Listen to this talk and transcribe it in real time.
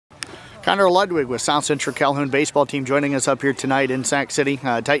Connor Ludwig with South Central Calhoun baseball team joining us up here tonight in Sac City.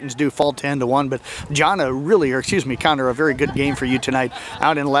 Titans do fall 10-1, but Connor, a very good game for you tonight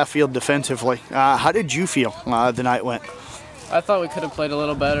out in left field defensively. How did you feel the night went? I thought we could have played a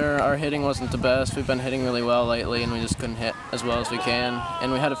little better. Our hitting wasn't the best. We've been hitting really well lately, and we just couldn't hit as well as we can.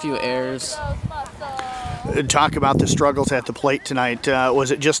 And we had a few errors. Talk about the struggles at the plate tonight.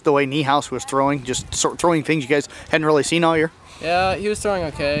 Was it just the way Niehaus was throwing, just throwing things you guys hadn't really seen all year? Yeah, he was throwing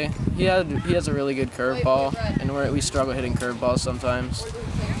okay. He has a really good curveball, and we struggle hitting curveballs sometimes.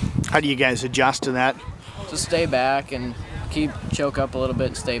 How do you guys adjust to that? Just stay back and choke up a little bit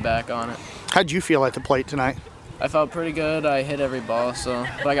and stay back on it. How'd you feel at the plate tonight? I felt pretty good. I hit every ball,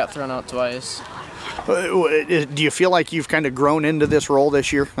 but I got thrown out twice. Do you feel like you've kind of grown into this role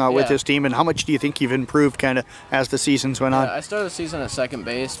this year with this team, and how much do you think you've improved kind of as the seasons went on? I started the season at second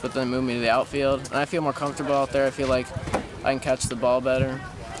base, but then moved me to the outfield, and I feel more comfortable out there. I feel like I can catch the ball better.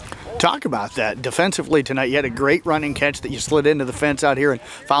 Talk about that. Defensively tonight, you had a great running catch that you slid into the fence out here in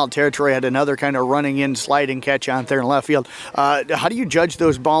foul territory, had another kind of running in, sliding catch out there in left field. How do you judge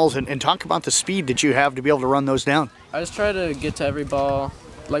those balls, and talk about the speed that you have to be able to run those down? I just try to get to every ball.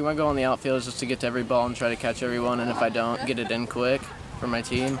 Like my goal in the outfield is just to get to every ball and try to catch everyone, and if I don't, get it in quick for my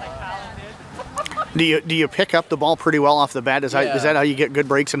team. Do you pick up the ball pretty well off the bat? Is that how you get good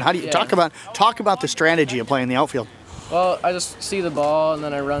breaks? And how do you talk about the strategy of playing the outfield? Well, I just see the ball and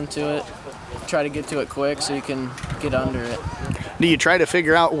then I run to it, try to get to it quick so you can get under it. Do you try to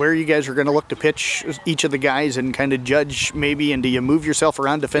figure out where you guys are going to look to pitch each of the guys and kind of judge maybe, and do you move yourself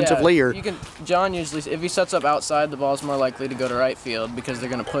around defensively? Yeah, or John usually, if he sets up outside, the ball's more likely to go to right field because they're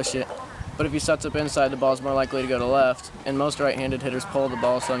going to push it. But if he sets up inside, the ball's more likely to go to left. And most right-handed hitters pull the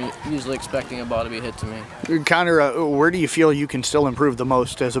ball, so I'm usually expecting a ball to be hit to me. Connor, where do you feel you can still improve the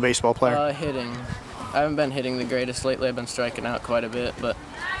most as a baseball player? Hitting. I haven't been hitting the greatest lately. I've been striking out quite a bit, but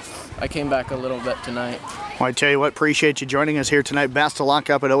I came back a little bit tonight. Well, I tell you what, appreciate you joining us here tonight. Best of luck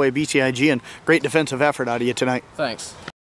up at OABCIG, and great defensive effort out of you tonight. Thanks.